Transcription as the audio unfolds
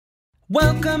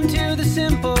Welcome to the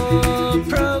Simple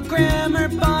Programmer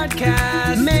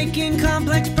Podcast, making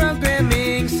complex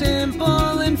programming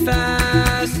simple and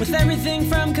fast, with everything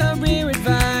from career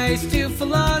advice to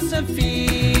philosophy.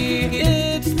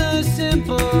 It's the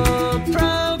Simple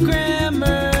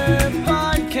Programmer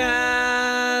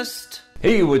Podcast.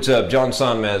 Hey, what's up? John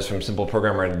Sonmez from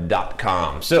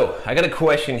SimpleProgrammer.com. So, I got a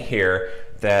question here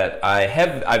that I've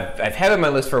had on my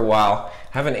list for a while,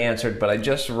 haven't answered, but I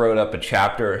just wrote up a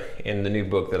chapter in the new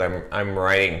book that I'm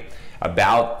writing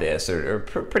about this, or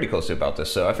pretty close to about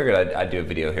this, so I figured I'd do a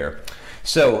video here.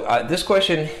 So this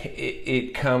question,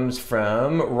 it comes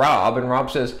from Rob, and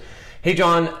Rob says, "Hey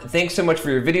John, thanks so much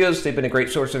for your videos. They've been a great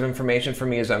source of information for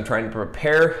me as I'm trying to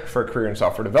prepare for a career in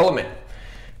software development.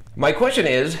 My question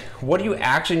is, what do you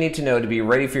actually need to know to be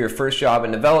ready for your first job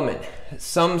in development?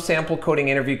 Some sample coding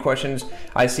interview questions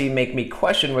I see make me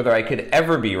question whether I could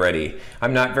ever be ready.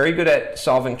 I'm not very good at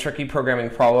solving tricky programming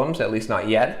problems, at least not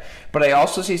yet, but I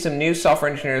also see some new software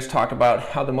engineers talk about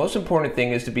how the most important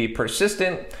thing is to be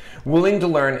persistent, willing to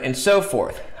learn, and so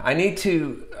forth. I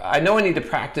know I need to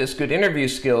practice good interview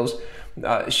skills,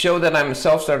 show that I'm a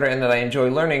self-starter and that I enjoy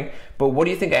learning, but what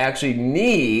do you think I actually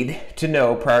need to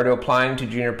know prior to applying to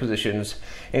junior positions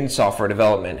in software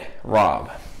development?"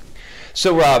 Rob.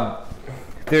 So Rob,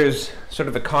 there's sort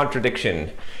of a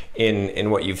contradiction in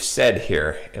what you've said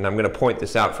here, and I'm going to point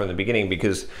this out from the beginning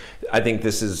because I think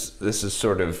this is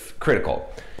sort of critical.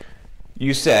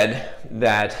 You said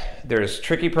that there's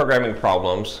tricky programming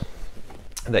problems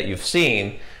that you've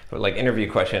seen, like interview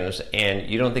questions, and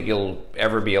you don't think you'll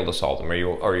ever be able to solve them, or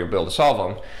you'll be able to solve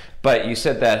them. But you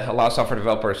said that a lot of software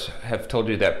developers have told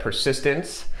you that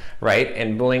persistence, right,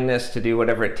 and willingness to do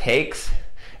whatever it takes,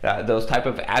 those type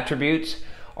of attributes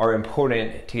are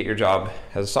important to get your job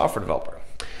as a software developer.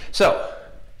 So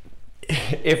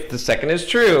if the second is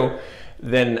true,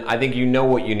 then I think you know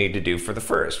what you need to do for the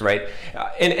first, right?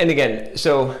 And again,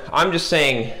 so I'm just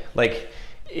saying, like,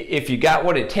 if you got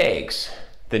what it takes,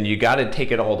 then you got to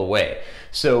take it all the way.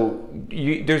 So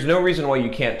there's no reason why you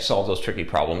can't solve those tricky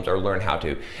problems or learn how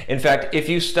to. In fact, if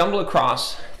you stumble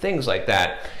across things like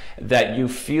that you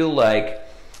feel like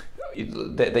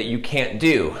that you can't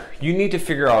do, you need to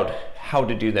figure out how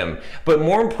to do them. But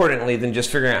more importantly than just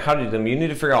figuring out how to do them, you need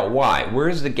to figure out why.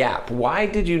 Where's the gap? Why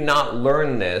did you not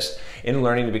learn this in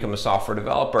learning to become a software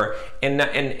developer? And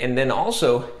then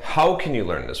also, how can you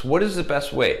learn this? What is the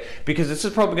best way? Because this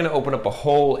is probably going to open up a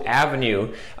whole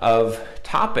avenue of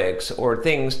topics or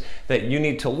things that you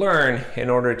need to learn in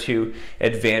order to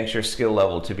advance your skill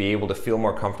level, to be able to feel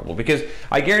more comfortable. Because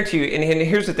I guarantee you, and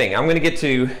here's the thing, I'm going to get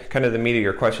to kind of the meat of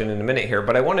your question in a minute here,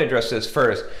 but I want to address this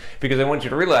first because I want you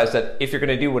to realize that if you're going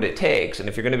to do what it takes, and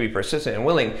if you're going to be persistent and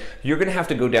willing, you're going to have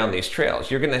to go down these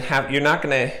trails. You're not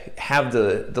going to have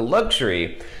the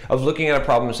luxury of looking at a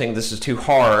problem and saying this is too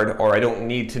hard, or I don't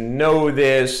need to know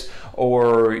this,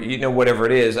 or whatever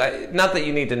it is. Not that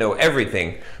you need to know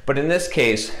everything, but in this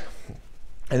case,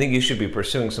 I think you should be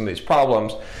pursuing some of these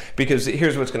problems, because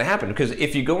here's what's going to happen. Because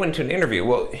if you go into an interview,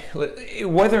 well,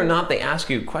 whether or not they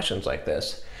ask you questions like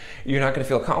this, you're not going to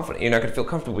feel confident. You're not going to feel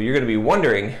comfortable. You're going to be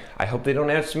wondering, I hope they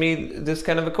don't ask me this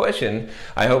kind of a question.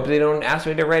 I hope they don't ask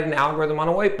me to write an algorithm on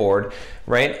a whiteboard,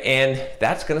 right? And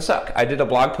that's going to suck. I did a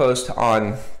blog post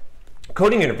on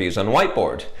coding interviews on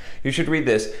whiteboard. You should read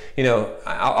this.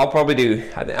 I'll probably do,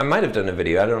 I might have done a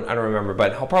video, I don't remember,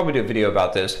 but I'll probably do a video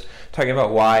about this, talking about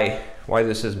why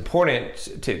this is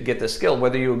important to get the skill,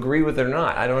 whether you agree with it or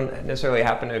not. I don't necessarily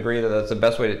happen to agree that that's the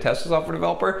best way to test a software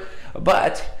developer,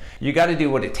 but you got to do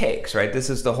what it takes, right? This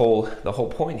is the whole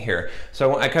point here.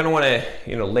 So I kind of want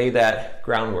to lay that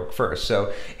groundwork first.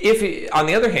 So on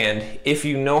the other hand, if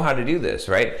you know how to do this,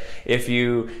 right? If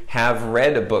you have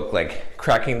read a book like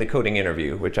Cracking the Coding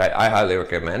Interview, which I highly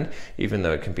recommend, even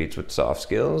though it competes with Soft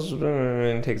Skills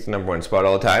and takes the #1 spot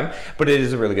all the time, but it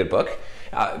is a really good book.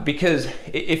 Because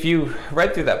if you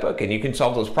read through that book and you can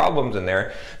solve those problems in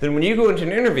there, then when you go into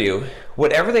an interview,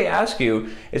 whatever they ask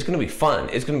you is going to be fun.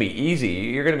 It's going to be easy.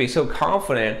 You're going to be so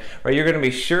confident, right? You're going to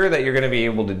be sure that you're going to be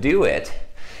able to do it,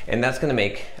 and that's going to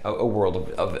make a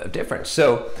world of difference.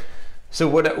 So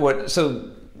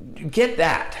get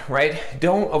that, right?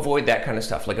 Don't avoid that kind of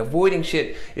stuff. Like, avoiding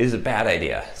shit is a bad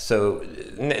idea. So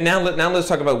now let's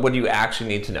talk about what you actually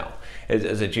need to know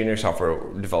as a junior software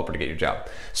developer to get your job.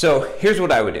 So here's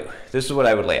what I would do. This is what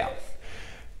I would lay out.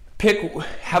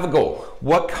 Have a goal.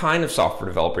 What kind of software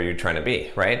developer are you trying to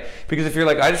be, right? Because if you're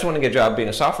like, I just want to get a job being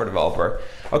a software developer,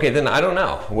 okay, then I don't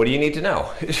know. What do you need to know?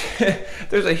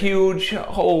 There's a huge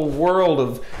whole world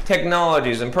of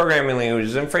technologies and programming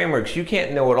languages and frameworks. You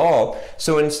can't know it all.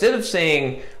 So instead of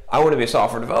saying, I want to be a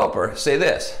software developer, say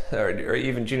this, or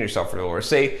even junior software developer,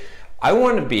 say, I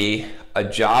want to be a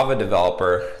Java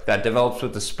developer that develops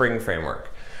with the Spring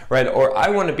framework, right? Or I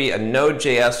want to be a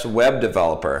Node.js web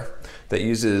developer that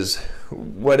uses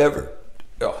whatever,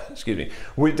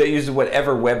 that uses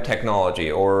whatever web technology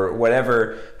or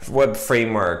whatever web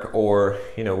framework, or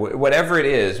whatever it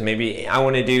is. Maybe I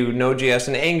want to do Node.js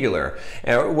and Angular,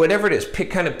 whatever it is.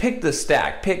 Pick the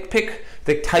stack. Pick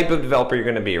the type of developer you're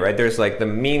going to be, right? There's like the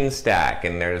mean stack,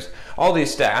 and there's all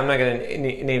these stacks. I'm not going to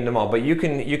name them all, but you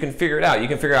can figure it out. You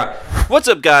can figure out. What's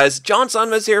up, guys? John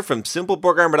Sonmez here from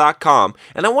SimpleProgrammer.com,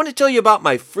 and I want to tell you about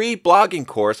my free blogging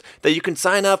course that you can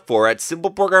sign up for at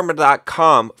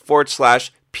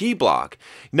SimpleProgrammer.com/pblog.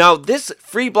 Now, this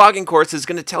free blogging course is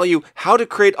going to tell you how to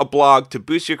create a blog to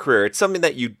boost your career. It's something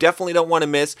that you definitely don't want to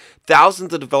miss.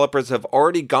 Thousands of developers have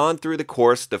already gone through the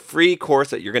course, the free course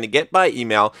that you're going to get by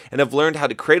email, and have learned how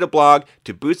to create a blog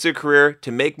to boost their career,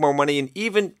 to make more money, and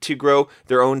even to grow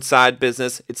their own side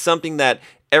business. It's something that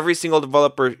every single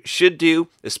developer should do,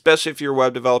 especially if you're a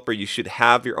web developer. You should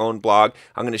have your own blog.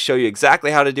 I'm going to show you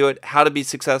exactly how to do it, how to be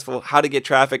successful, how to get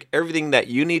traffic, everything that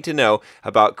you need to know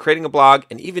about creating a blog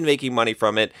and even making money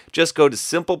from it. Just go to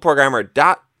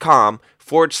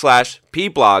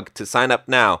simpleprogrammer.com/pblog to sign up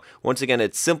now. Once again,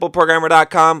 it's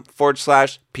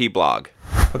simpleprogrammer.com/pblog.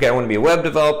 Okay, I want to be a web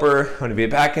developer, I want to be a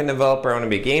backend developer, I want to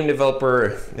be a game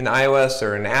developer, an iOS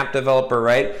or an app developer,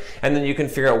 right? And then you can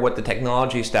figure out what the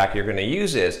technology stack you're going to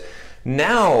use is.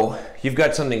 Now you've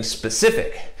got something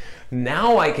specific.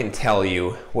 Now I can tell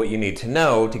you what you need to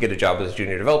know to get a job as a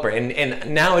junior developer.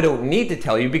 And now I don't need to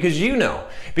tell you because you know.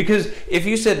 Because if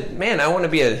you said, man, I want to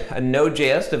be a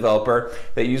Node.js developer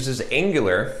that uses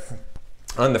Angular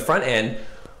on the front end,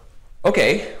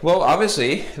 okay, well,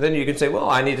 obviously, then you can say, well,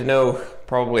 I need to know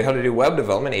probably how to do web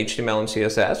development, HTML and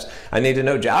CSS. I need to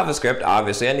know JavaScript,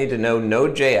 obviously. I need to know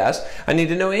Node.js. I need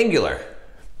to know Angular.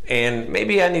 And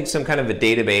maybe I need some kind of a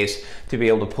database to be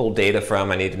able to pull data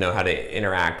from. I need to know how to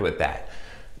interact with that.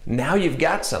 Now you've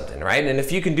got something, right? And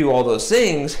if you can do all those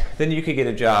things, then you could get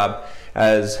a job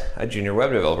as a junior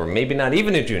web developer. Maybe not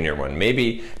even a junior one.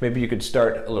 Maybe you could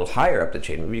start a little higher up the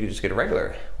chain. Maybe you could just get a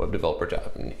regular web developer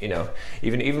job,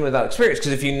 even without experience.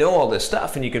 Because if you know all this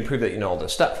stuff, and you can prove that you know all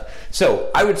this stuff.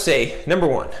 So I would say, number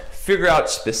one, figure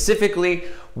out specifically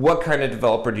what kind of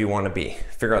developer do you want to be.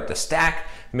 Figure out the stack,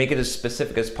 make it as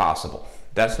specific as possible.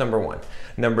 That's number one.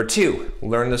 Number two,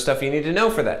 learn the stuff you need to know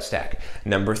for that stack.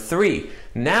 Number three,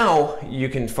 now you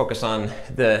can focus on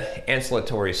the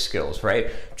ancillary skills, right?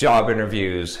 Job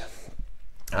interviews,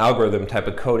 algorithm type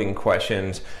of coding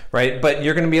questions, right? But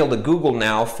you're going to be able to Google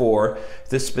now for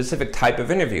this specific type of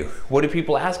interview. What do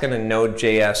people ask in a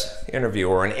Node.js interview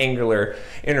or an Angular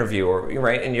interview,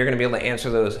 right? And you're going to be able to answer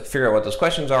those, figure out what those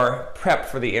questions are, prep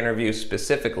for the interview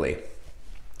specifically.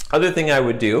 Other thing I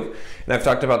would do, and I've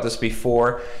talked about this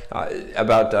before,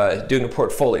 about doing a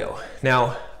portfolio.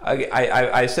 Now,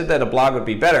 I said that a blog would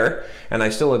be better, and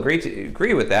I still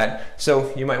agree with that.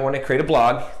 So you might want to create a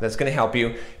blog that's going to help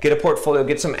you get a portfolio,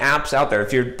 get some apps out there.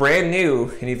 If you're brand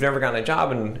new and you've never gotten a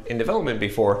job in development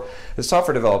before, as a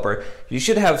software developer, you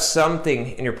should have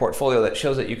something in your portfolio that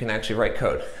shows that you can actually write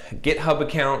code. A GitHub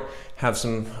account, have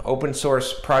some open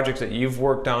source projects that you've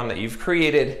worked on, that you've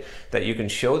created, that you can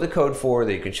show the code for,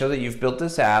 that you can show that you've built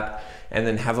this app, and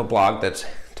then have a blog that's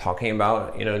talking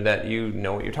about, that you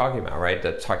know what you're talking about, right?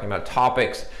 That's talking about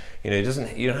topics.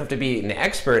 You don't have to be an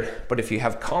expert, but if you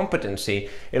have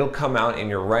competency, it'll come out in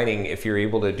your writing if you're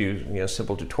able to do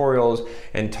simple tutorials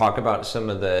and talk about some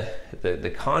of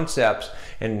the concepts,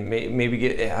 and maybe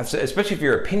get, especially if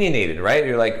you're opinionated, right?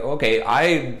 You're like, okay,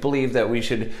 I believe that we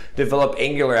should develop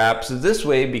Angular apps this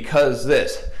way because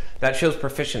this. That shows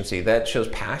proficiency, that shows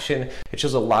passion, it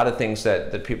shows a lot of things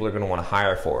that people are going to want to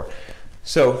hire for.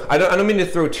 So I don't mean to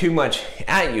throw too much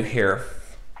at you here,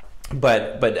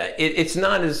 but it's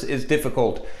not as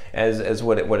difficult as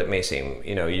what it may seem.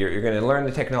 You're going to learn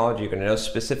the technology. You're going to know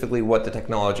specifically what the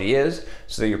technology is,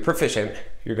 so that you're proficient.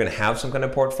 You're going to have some kind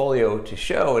of portfolio to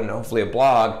show, and hopefully a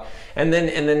blog. And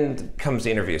then comes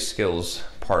the interview skills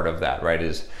part of that, right?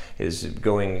 Is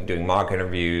doing mock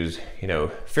interviews.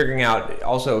 Figuring out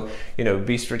also,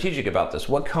 be strategic about this.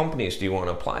 What companies do you want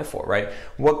to apply for, right?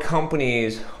 What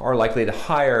companies are likely to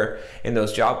hire in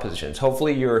those job positions?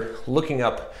 Hopefully you're looking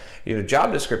up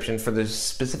job description for the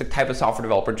specific type of software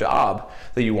developer job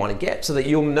that you want to get, so that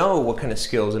you'll know what kind of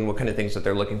skills and what kind of things that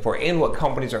they're looking for and what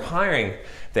companies are hiring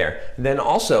there. Then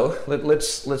also,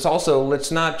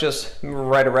 let's not just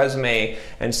write a resume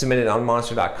and submit it on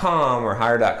monster.com or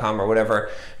hire.com or whatever.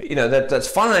 That's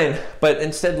fine, but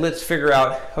instead let's figure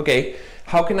out, okay,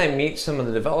 how can I meet some of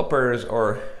the developers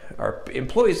or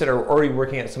employees that are already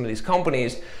working at some of these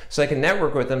companies, so I can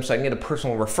network with them, so I can get a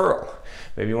personal referral.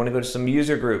 Maybe you want to go to some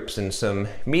user groups and some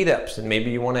meetups, and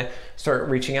maybe you want to start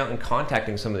reaching out and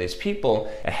contacting some of these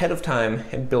people ahead of time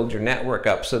and build your network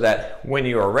up so that when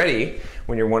you are ready,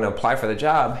 when you want to apply for the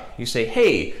job, you say,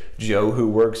 hey, Joe who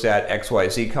works at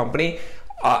XYZ company,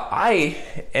 I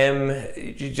am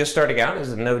just starting out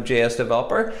as a Node.js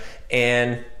developer,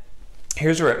 and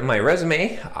here's my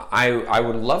resume. I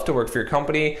would love to work for your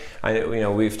company.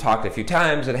 We've talked a few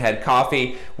times and had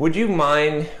coffee. Would you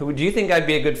think I'd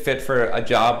be a good fit for a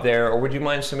job there, or would you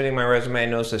mind submitting my resume? I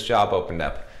noticed this job opened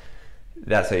up.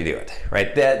 That's how you do it,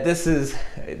 right? This is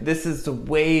the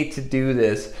way to do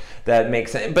this that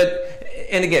makes sense.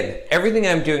 And again, everything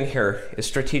I'm doing here is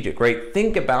strategic, right?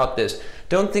 Think about this.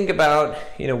 Don't think about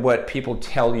what people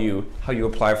tell you how you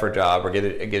apply for a job or get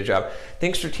a job.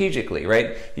 Think strategically,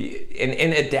 right?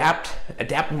 And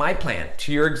adapt my plan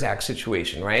to your exact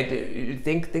situation, right?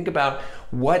 Think about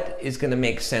what is going to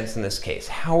make sense in this case.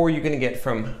 How are you going to get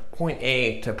from point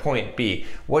A to point B?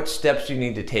 What steps do you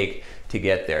need to take to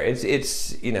get there?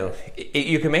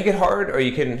 You can make it hard or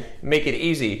you can make it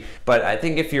easy, but I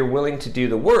think if you're willing to do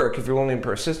the work, if you're willing to be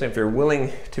persistent, if you're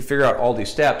willing to figure out all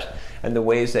these steps and the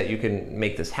ways that you can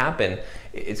make this happen,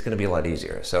 it's going to be a lot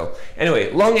easier. So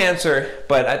anyway, long answer,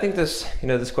 but I think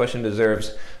this question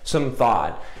deserves some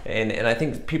thought. And I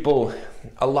think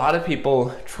a lot of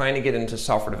people trying to get into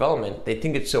software development, they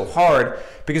think it's so hard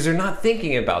because they're not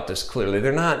thinking about this clearly.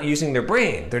 They're not using their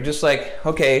brain. They're just like,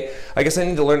 okay, I guess I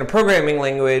need to learn a programming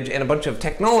language and a bunch of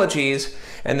technologies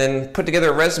and then put together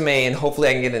a resume and hopefully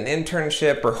I can get an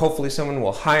internship, or hopefully someone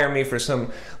will hire me for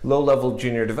some low-level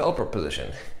junior developer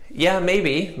position. Yeah,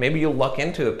 maybe you'll luck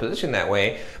into a position that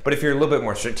way, but if you're a little bit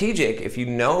more strategic, if you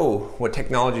know what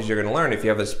technologies you're going to learn, if you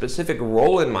have a specific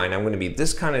role in mind, I'm going to be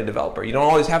this kind of developer. You don't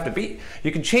always have to be.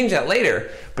 You can change that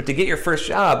later, but to get your first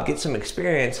job, get some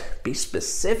experience, be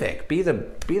specific. Be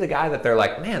the guy that they're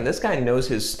like, man, this guy knows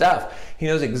his stuff. He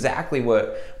knows exactly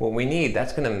what we need.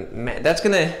 That's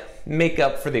gonna make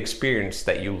up for the experience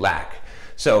that you lack.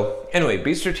 So anyway,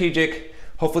 be strategic.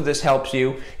 Hopefully this helps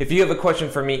you. If you have a question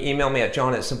for me, email me at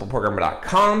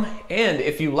john@simpleprogrammer.com. And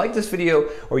if you like this video,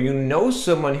 or you know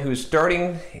someone who's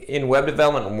starting in web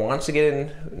development and wants to get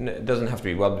in, it doesn't have to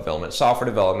be web development, software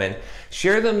development,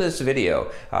 share them this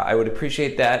video. I would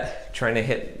appreciate that. Trying to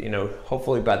hit,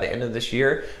 hopefully by the end of this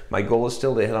year, my goal is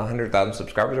still to hit 100,000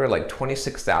 subscribers. We're like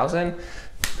 26,000.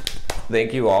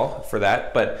 Thank you all for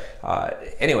that. But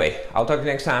anyway, I'll talk to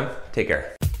you next time. Take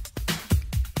care.